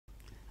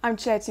I'm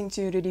chatting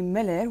to Rudi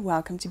Muller.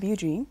 Welcome to Be Your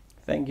Dream.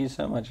 Thank you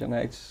so much,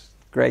 Anaïs. It's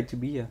great to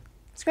be here.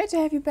 It's great to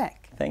have you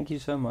back. Thank you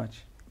so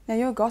much. Now,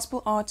 you're a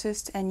gospel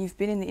artist and you've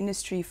been in the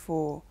industry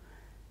for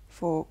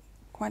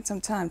quite some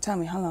time. Tell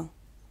me, how long?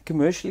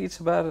 Commercially, it's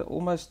about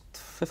almost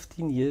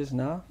 15 years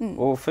now,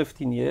 or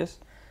 15 years.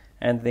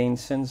 And then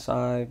since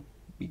I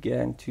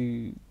began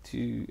to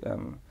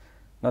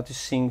not to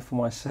sing for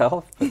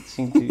myself, but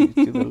sing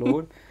to the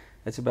Lord,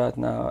 it's about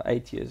now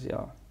 8 years,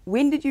 yeah.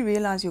 When did you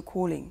realize your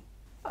calling?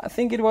 I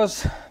think it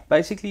was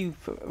basically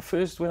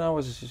first when I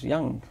was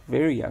young,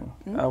 very young.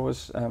 I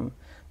was,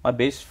 my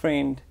best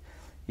friend,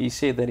 he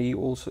said that he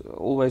also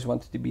always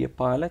wanted to be a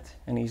pilot,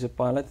 and he's a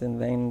pilot.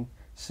 And then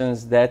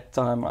since that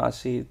time I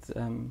said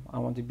I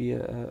want to be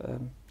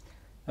a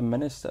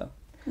minister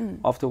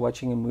after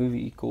watching a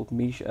movie called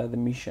The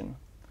Mission.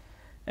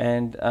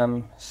 And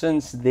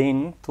since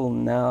then till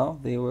now,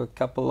 there were a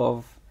couple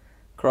of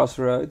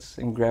crossroads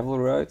and gravel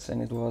roads,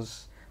 and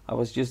I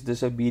was just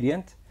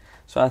disobedient.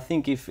 So I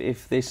think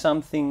if there's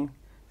something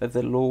that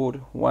the Lord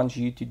wants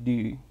you to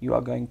do, you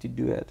are going to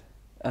do it.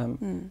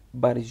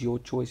 But it's your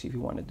choice if you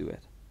want to do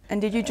it.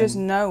 And did you just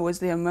know, was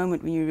there a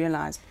moment when you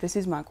realized, this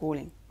is my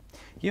calling?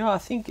 Yeah, I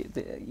think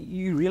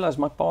you realize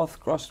my path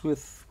crossed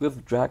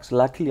with drugs.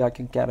 Luckily, I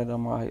can carry it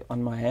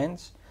on my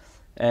hands,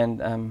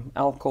 and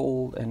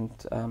alcohol, and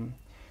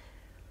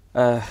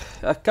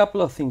a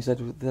couple of things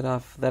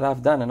that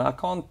I've done, and I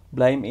can't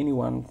blame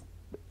anyone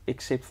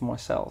except for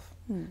myself.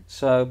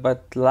 So,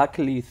 but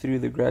luckily, through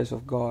the grace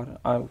of God,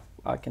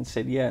 I can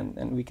sit here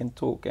and we can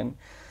talk.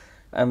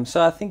 And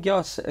so I think,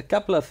 yes, a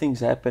couple of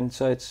things happened.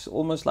 So it's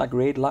almost like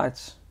red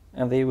lights,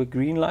 and there were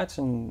green lights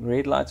and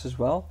red lights as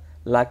well.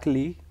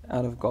 Luckily,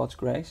 out of God's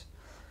grace,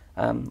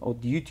 or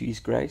due to His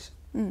grace.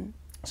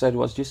 So it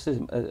was just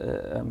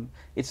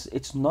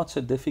it's not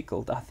so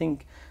difficult. I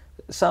think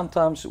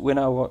sometimes when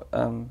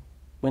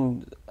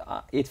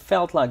it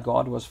felt like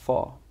God was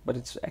far, but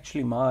it's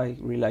actually my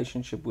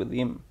relationship with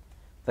Him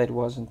that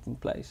wasn't in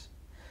place.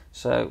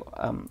 So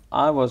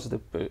I was the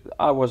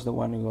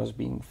one who was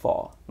being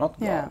far, not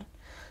God. Yeah.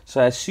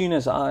 So as soon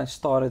as I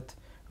started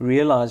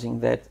realizing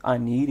that I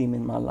need Him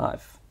in my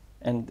life,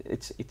 and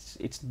it's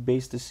the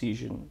best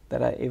decision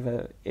that I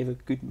ever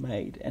could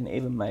made, and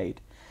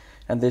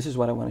this is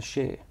what I want to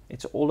share.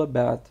 It's all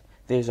about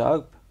there's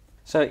hope.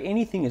 So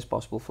anything is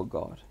possible for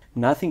God.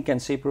 Nothing can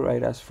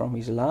separate us from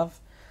His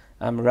love.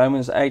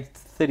 Romans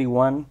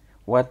 8:31.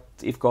 What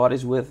if God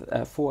is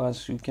for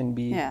us, who can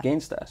be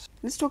against us?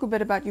 Let's talk a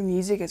bit about your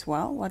music as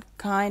well. What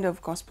kind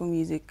of gospel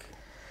music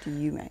do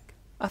you make?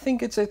 I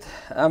think it's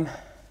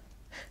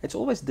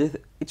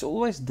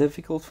always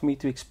difficult for me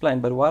to explain,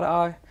 but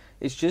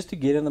it's just to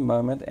get in the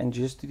moment and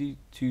just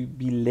to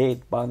be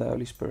led by the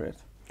Holy Spirit.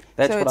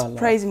 That's what I like.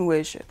 Praise and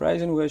worship.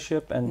 Praise and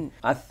worship, and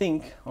I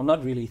think, or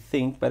not really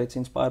think, but it's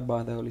inspired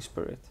by the Holy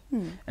Spirit.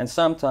 And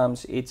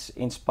sometimes it's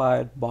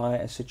inspired by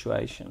a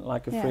situation,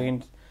 like a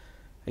friend.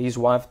 His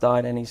wife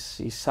died and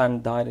his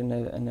son died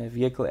in a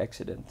vehicle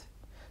accident.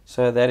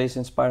 So that is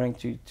inspiring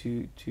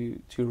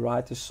to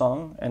write a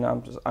song. And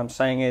I'm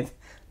saying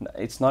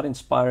it's not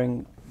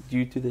inspiring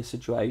due to the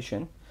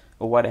situation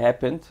or what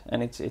happened.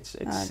 And it's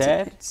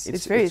sad.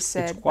 It's very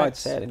sad. It's quite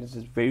sad, and it's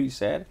very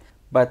sad.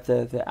 But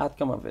the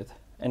outcome of it,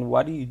 and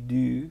what do you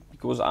do?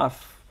 Because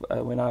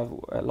when I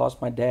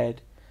lost my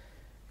dad,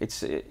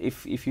 it's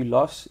if you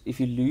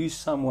lose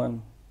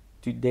someone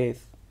to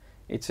death,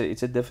 it's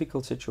a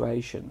difficult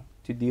situation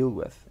to deal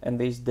with, and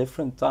there's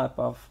different type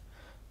of,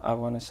 I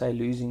want to say,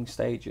 losing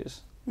stages.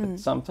 But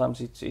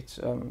sometimes it's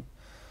a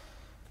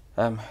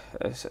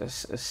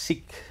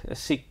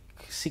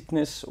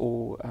sickness,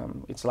 or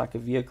it's like a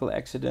vehicle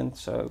accident.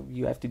 So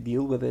you have to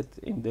deal with it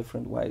in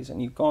different ways,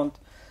 and you can't,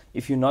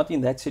 if you're not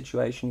in that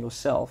situation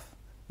yourself,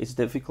 it's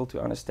difficult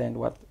to understand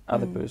what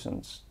other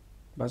persons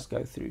must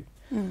go through.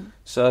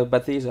 So,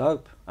 but there's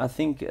hope. I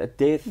think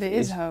death. There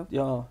is hope.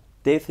 Yeah,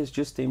 death is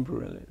just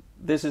temporary.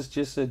 This is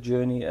just a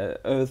journey, a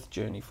earth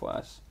journey for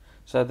us.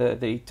 So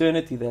the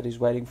eternity that is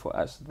waiting for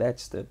us,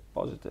 that's the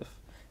positive,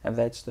 and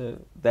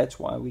that's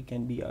why we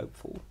can be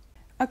hopeful.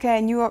 Okay,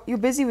 and you're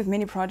busy with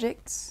many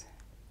projects.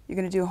 You're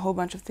going to do a whole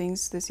bunch of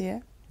things this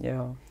year.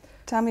 Yeah.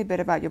 Tell me a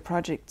bit about your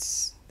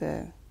projects.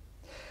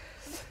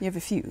 You have a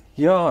few.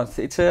 Yeah,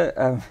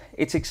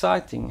 it's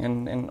exciting,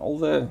 and all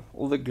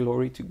the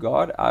glory to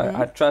God.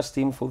 I trust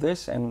Him for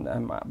this,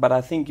 and but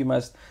I think you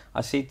must.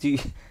 I said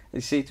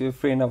to a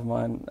friend of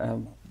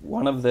mine,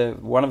 one of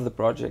the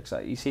projects.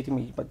 He said to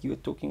me, "But you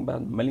are talking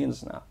about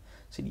millions now."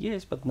 I said,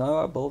 "Yes, but now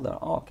I build an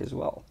ark as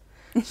well."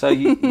 So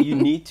you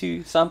need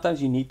to,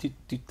 sometimes you need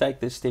to take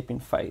this step in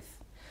faith.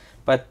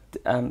 But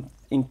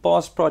in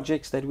past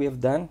projects that we have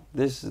done,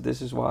 this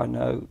is why I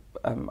know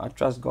I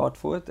trust God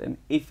for it, and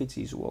if it's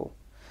His will.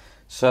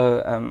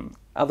 So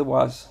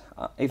otherwise,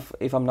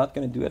 if I'm not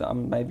going to do it, I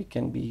maybe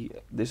can be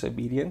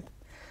disobedient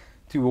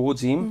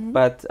towards Him.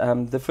 But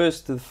the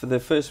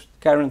first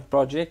current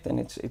project, and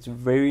it's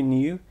very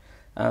new.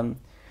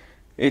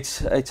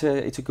 It's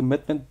a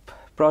commitment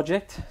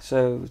project.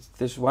 So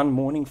there's one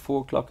morning,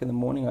 4 o'clock in the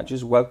morning, I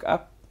just woke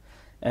up,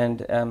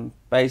 And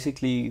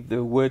basically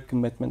the word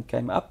commitment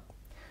came up,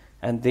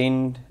 and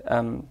then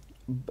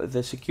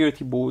the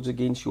security boards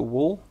against your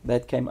wall,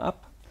 that came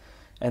up,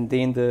 and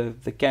then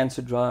the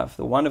cancer drive,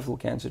 the wonderful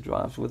cancer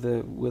drives with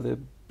a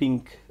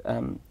pink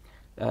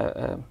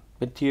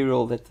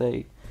material that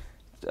they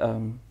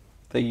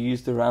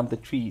used around the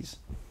trees.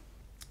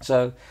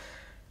 So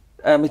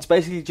it's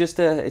basically just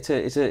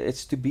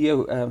it's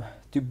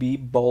to be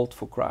bold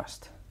for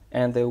Christ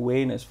and the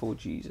awareness for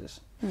Jesus.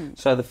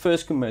 So the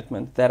first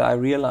commitment that I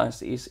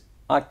realized is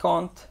I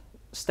can't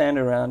stand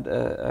around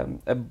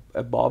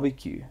a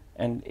barbecue,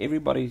 and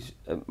everybody's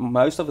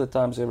most of the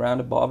times around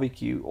a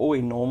barbecue or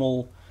in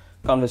normal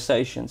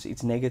conversations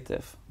it's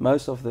negative.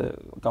 Most of the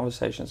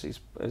conversations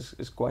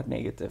is quite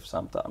negative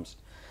sometimes.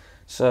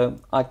 So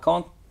I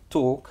can't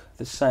talk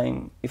the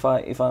same. If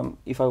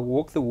I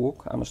walk the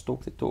walk, I must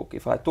talk the talk.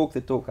 If I talk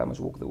the talk, I must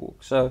walk the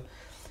walk. So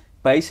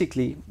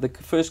basically the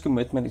first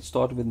commitment, it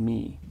started with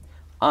me.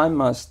 I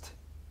must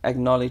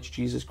acknowledge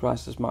Jesus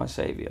Christ as my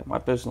Savior, my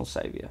personal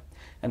Savior.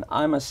 And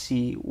I must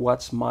see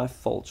what's my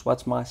faults,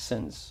 what's my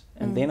sins.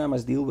 And then I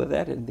must deal with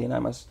that, and then I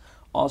must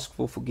ask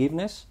for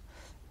forgiveness,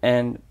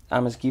 and I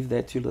must give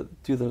that to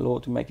the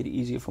Lord to make it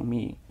easier for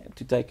me,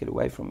 to take it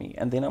away from me.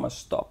 And then I must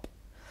stop.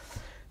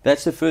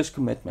 That's the first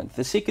commitment.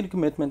 The second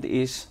commitment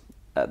is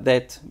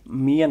that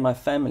me and my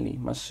family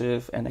must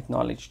serve and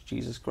acknowledge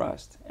Jesus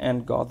Christ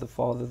and God the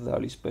Father, the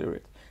Holy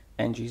Spirit,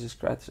 and Jesus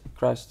Christ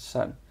the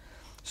Son.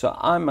 So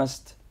I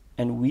must,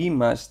 and we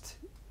must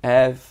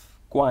have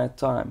quiet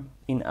time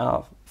in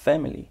our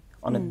family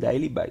on a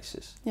daily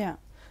basis. Yeah.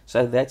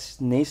 So that's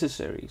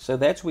necessary. So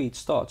that's where it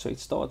starts. So it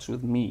starts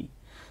with me.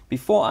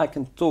 Before I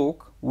can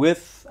talk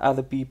with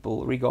other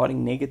people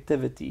regarding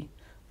negativity,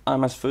 I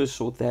must first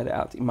sort that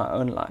out in my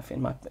own life,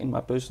 in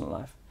my personal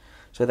life.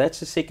 So that's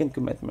the second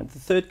commitment. The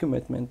third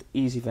commitment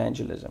is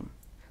evangelism,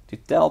 to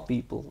tell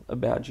people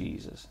about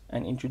Jesus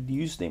and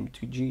introduce them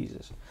to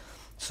Jesus.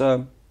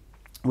 So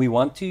we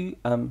want to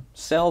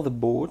sell the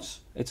boards.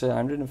 It's a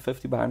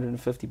 150 by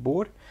 150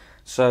 board.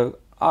 So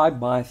I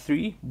buy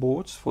 3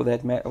 boards for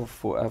that,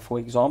 for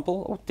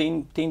example, or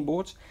 10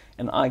 boards,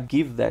 and I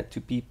give that to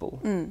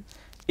people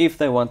if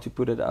they want to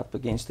put it up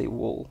against their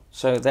wall.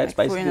 So that's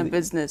like basically for in a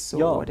business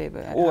or whatever,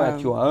 or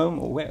at your home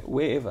or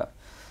wherever.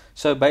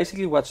 So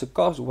basically, what the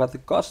cost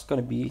is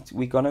going to be?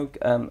 We're going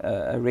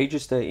to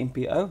register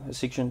MPO, a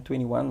Section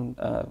 21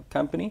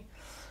 company.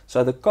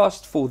 So the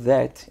cost for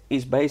that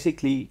is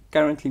basically,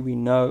 currently we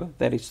know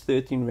that it's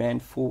 13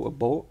 Rand for a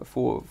board,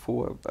 for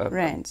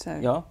Rand, so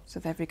yeah,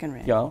 South African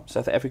Rand. Yeah,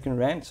 South African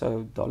Rand,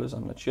 so dollars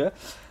I'm not sure.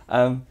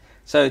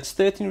 So it's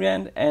 13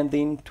 Rand, and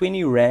then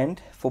 20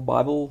 Rand for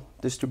Bible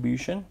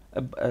distribution.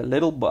 A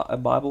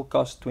Bible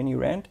costs 20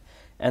 Rand,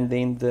 and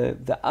then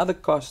the other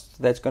cost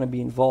that's going to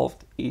be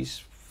involved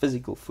is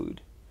physical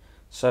food.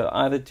 So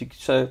either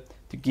to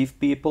give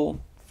people,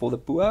 for the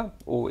poor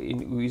or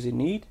who is in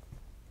need,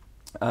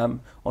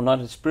 or not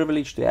as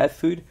privileged to have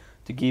food,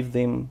 to give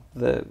them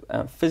the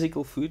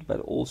physical food, but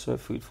also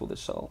food for the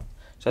soul.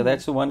 So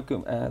that's the one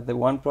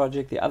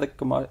project. The other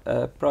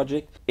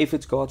project, if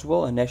it's God's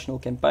will, a national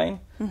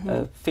campaign,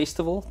 a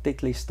festival,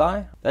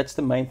 Tetlestai. That's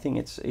the main thing.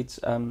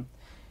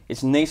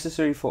 It's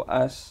necessary for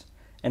us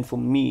and for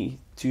me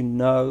to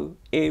know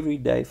every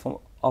day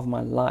of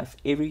my life,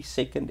 every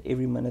second,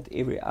 every minute,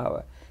 every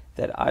hour,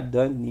 that I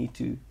don't need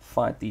to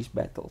fight these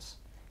battles.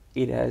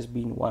 It has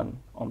been won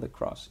on the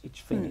cross. It's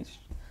finished.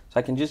 So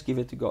I can just give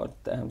it to God,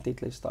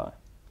 Tetlestai.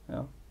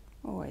 Yeah.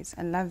 Always.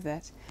 I love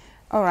that.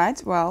 All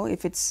right. Well,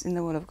 if it's in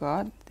the will of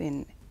God,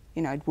 then,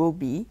 it will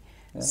be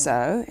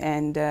so.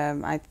 And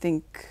I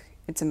think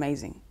it's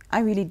amazing. I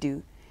really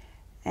do.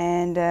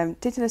 And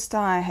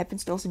Tetelestai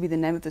happens to also be the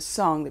name of the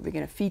song that we're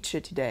going to feature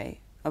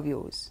today of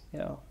yours.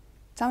 Yeah.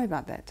 Tell me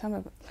about that. Tell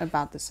me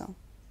about the song.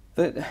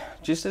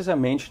 Just as I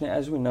mentioned,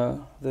 as we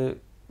know,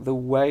 the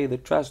way,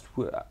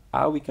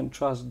 how we can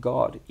trust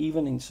God,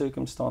 even in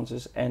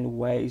circumstances and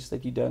ways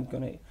that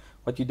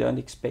what you don't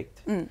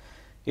expect.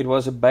 It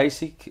was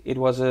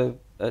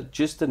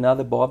just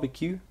another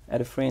barbecue at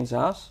a friend's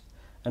house,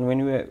 and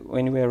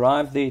when we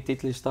arrived there,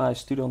 Tetlestai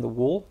stood on the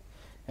wall,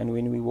 and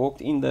when we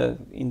walked in the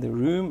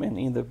room and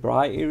in the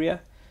braai area,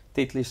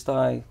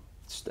 Tetlestai,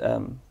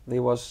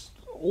 there was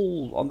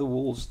all on the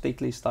walls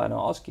Tetlestai, and I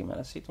asked him, and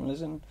I said to him,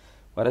 listen,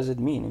 what does it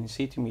mean? And he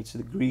said to me, it's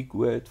the Greek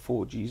word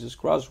for Jesus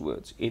Christ's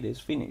words, it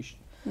is finished.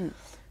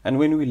 And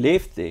when we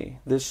left there,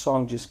 this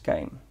song just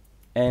came,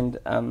 and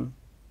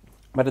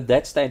but at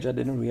that stage I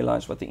didn't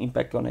realize what the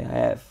impact going to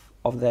have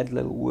of that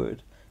little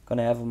word going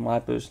to have on my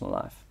personal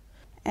life.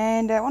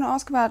 And I want to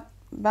ask about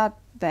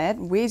that.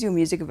 Where's your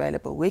music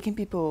available? Where can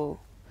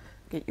people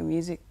get your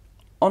music?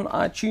 On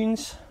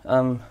iTunes,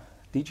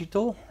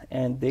 digital,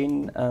 and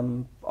then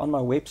on my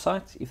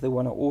website if they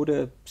want to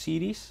order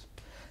CDs,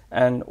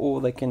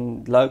 or they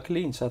can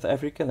locally in South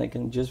Africa, they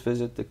can just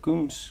visit the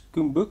Koom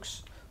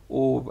Books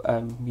or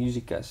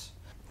Musicas.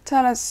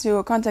 Tell us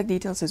your contact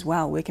details as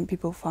well. Where can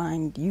people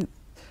find you?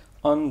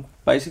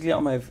 Basically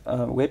on my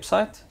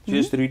website,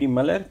 just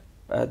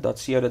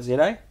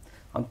rudimuller.co.za,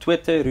 on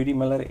Twitter, Rudi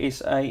Muller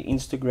SA,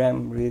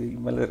 Instagram, Rudi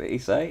Muller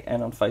SA,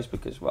 and on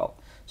Facebook as well.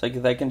 So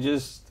they can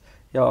just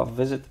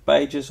visit the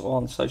pages or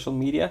on social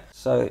media.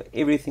 So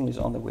everything is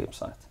on the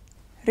website.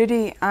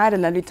 Rudi, I had a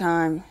lovely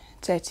time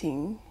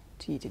chatting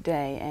to you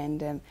today,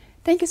 and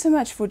thank you so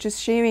much for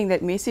just sharing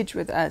that message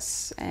with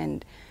us.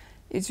 And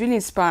it's really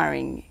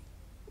inspiring.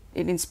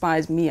 It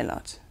inspires me a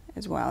lot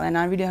as well, and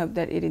I really hope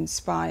that it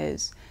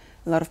inspires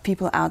a lot of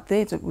people out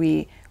there that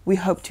we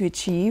hope to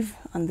achieve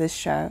on this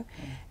show.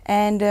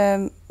 And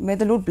may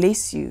the Lord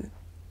bless you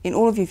in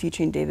all of your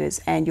future endeavors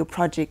and your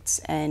projects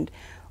and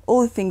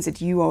all the things that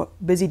you are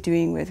busy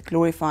doing with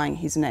glorifying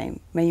His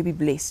name. May you be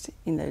blessed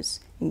in those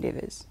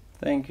endeavors.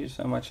 Thank you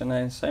so much,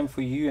 Anaïs. Same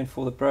for you and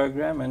for the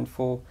program and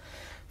for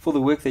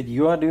the work that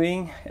you are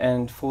doing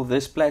and for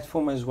this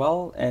platform as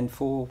well and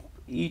for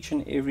each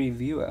and every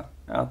viewer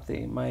out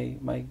there.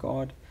 May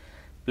God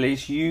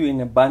bless you in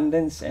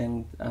abundance,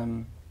 and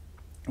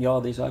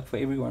there's hope for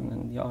everyone,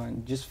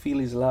 and just feel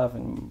His love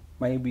and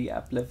may be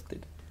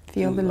uplifted.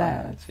 Feel the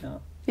love.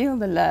 Feel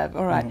the love.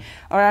 All right.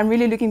 All right. I'm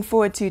really looking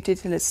forward to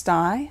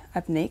Tetelestai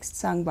up next,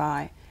 sung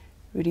by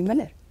Rudi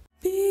Muller.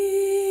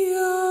 Be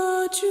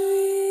your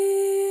dream.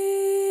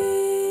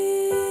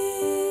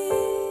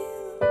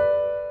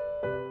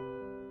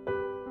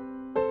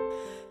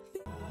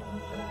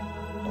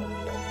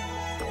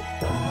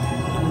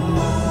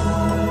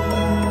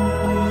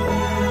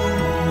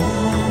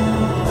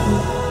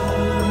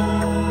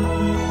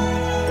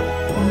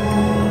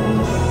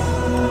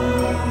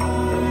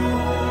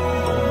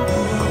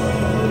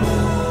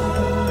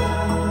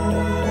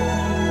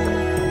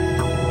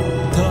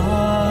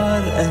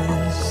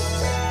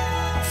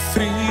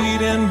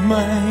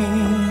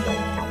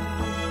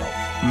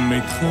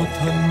 Met God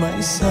aan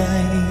my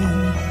sy,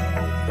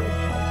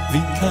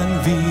 wie kan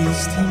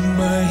wees die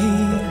my?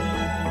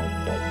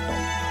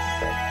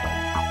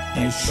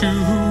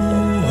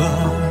 Yeshua,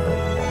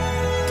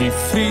 die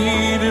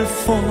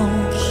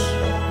vredevors,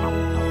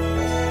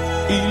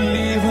 die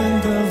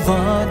lewende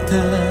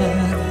water,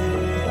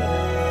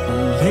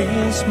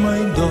 lees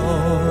my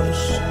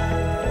dors.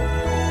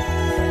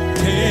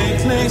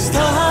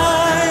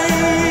 Tetelestai,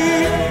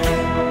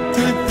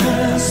 dit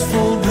is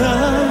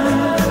volbring.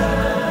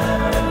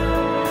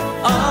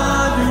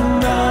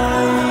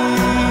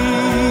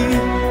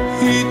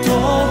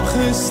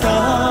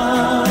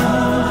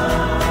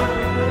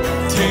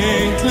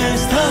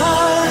 Tetelestai,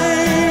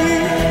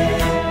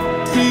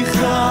 die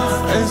graf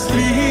is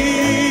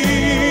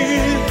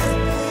leeg.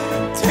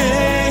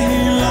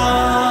 Tehila,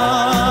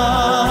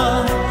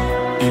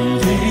 U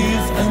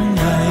leef in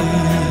my.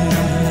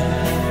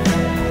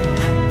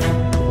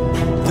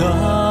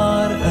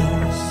 Daar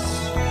is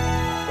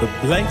 'n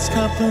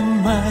blydskap in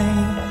my,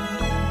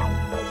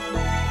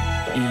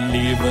 U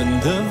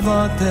lewende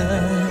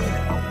water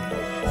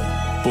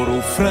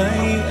borrel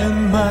vry in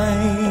my.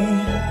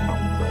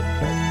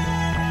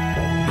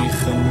 Die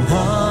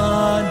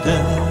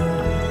genade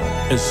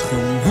is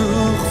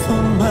genoeg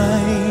vir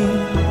my.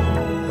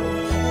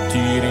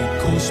 Deur die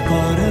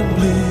kosbare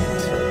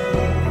bloed,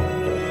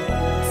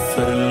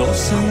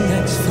 verlossing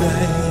ek's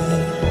vry.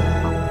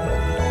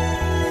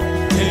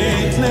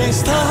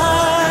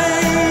 Tetelestai,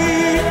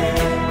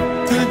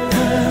 dit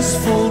is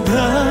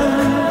volbring.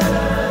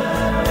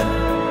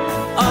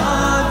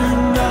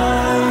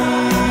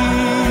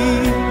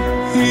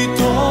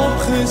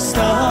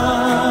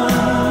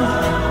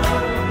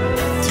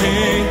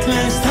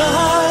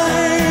 Tetelestai,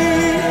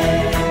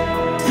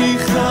 die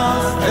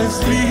graf is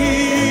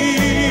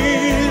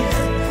leeg.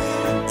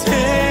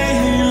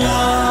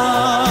 Tehila,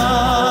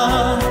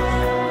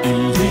 U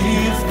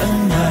leef in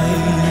my.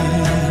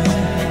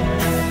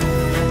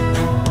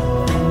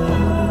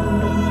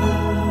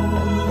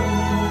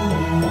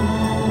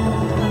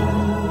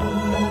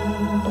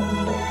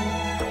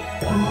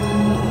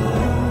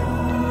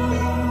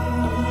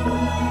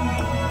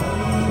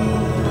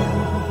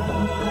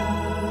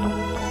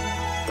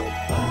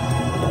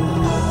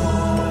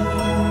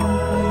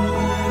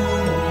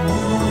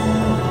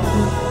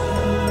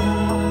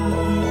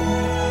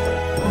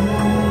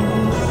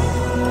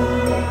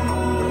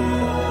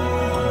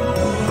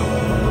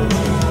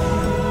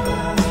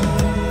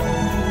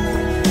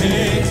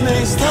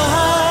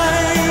 Tetelestai.